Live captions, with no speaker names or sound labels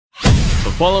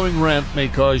following rant may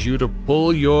cause you to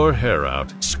pull your hair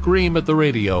out, scream at the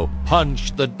radio,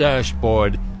 punch the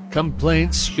dashboard.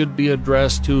 Complaints should be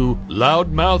addressed to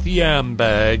Loudmouth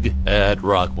Yambag at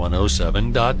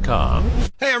rock107.com.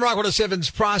 Hey, I'm Rock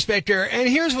 107's Prospector, and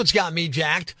here's what's got me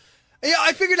jacked. Yeah,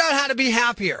 I figured out how to be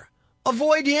happier.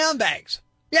 Avoid yambags.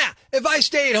 Yeah, if I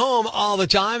stayed home all the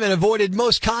time and avoided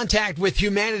most contact with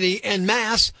humanity en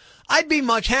masse, I'd be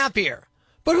much happier.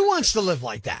 But who wants to live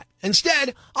like that?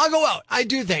 Instead, I'll go out, I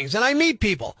do things, and I meet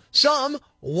people. Some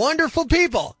wonderful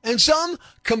people, and some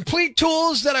complete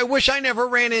tools that I wish I never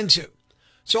ran into.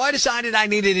 So I decided I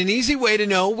needed an easy way to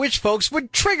know which folks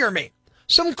would trigger me.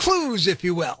 Some clues, if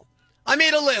you will. I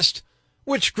made a list,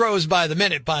 which grows by the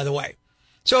minute, by the way.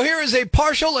 So here is a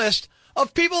partial list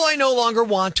of people I no longer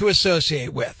want to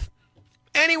associate with.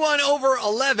 Anyone over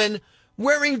 11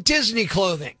 wearing Disney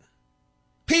clothing.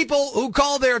 People who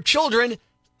call their children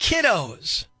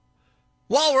kiddos.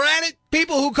 While we're at it,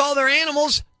 people who call their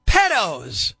animals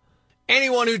pedos.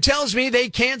 Anyone who tells me they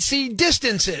can't see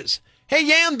distances. Hey,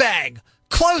 Yambag,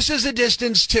 close is a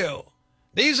distance too.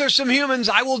 These are some humans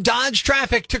I will dodge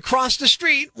traffic to cross the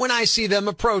street when I see them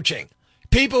approaching.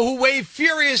 People who wave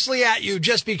furiously at you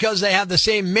just because they have the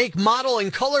same make, model,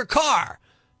 and color car.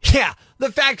 Yeah, the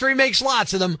factory makes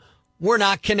lots of them. We're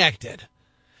not connected.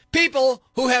 People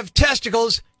who have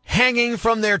testicles hanging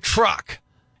from their truck.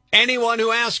 Anyone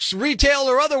who asks retail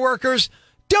or other workers,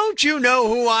 "Don't you know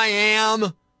who I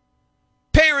am?"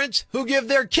 Parents who give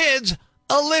their kids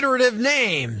alliterative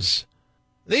names.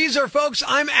 These are folks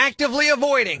I'm actively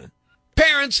avoiding.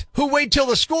 Parents who wait till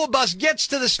the school bus gets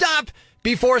to the stop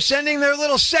before sending their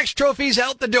little sex trophies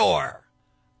out the door.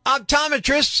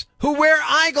 Optometrists who wear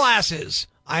eyeglasses.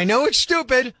 I know it's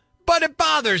stupid, but it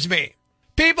bothers me.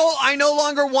 People I no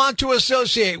longer want to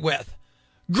associate with.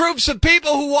 Groups of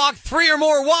people who walk 3 or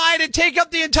more wide and take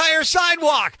up the entire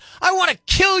sidewalk. I want to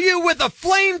kill you with a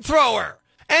flamethrower.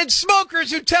 And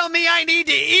smokers who tell me I need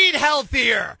to eat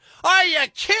healthier. Are you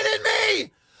kidding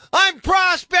me? I'm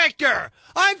Prospector.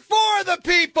 I'm for the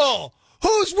people.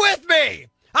 Who's with me?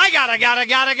 I gotta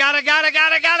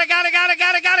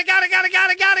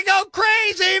go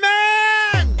crazy,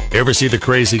 man! Ever see the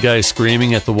crazy guy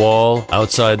screaming at the wall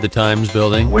outside the Times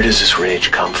building? Where does this rage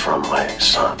come from, my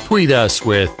son? Tweet us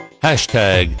with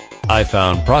hashtag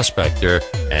 #IFoundProspector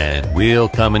and we'll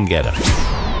come and get him.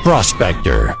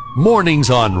 Prospector, mornings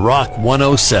on Rock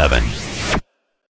 107.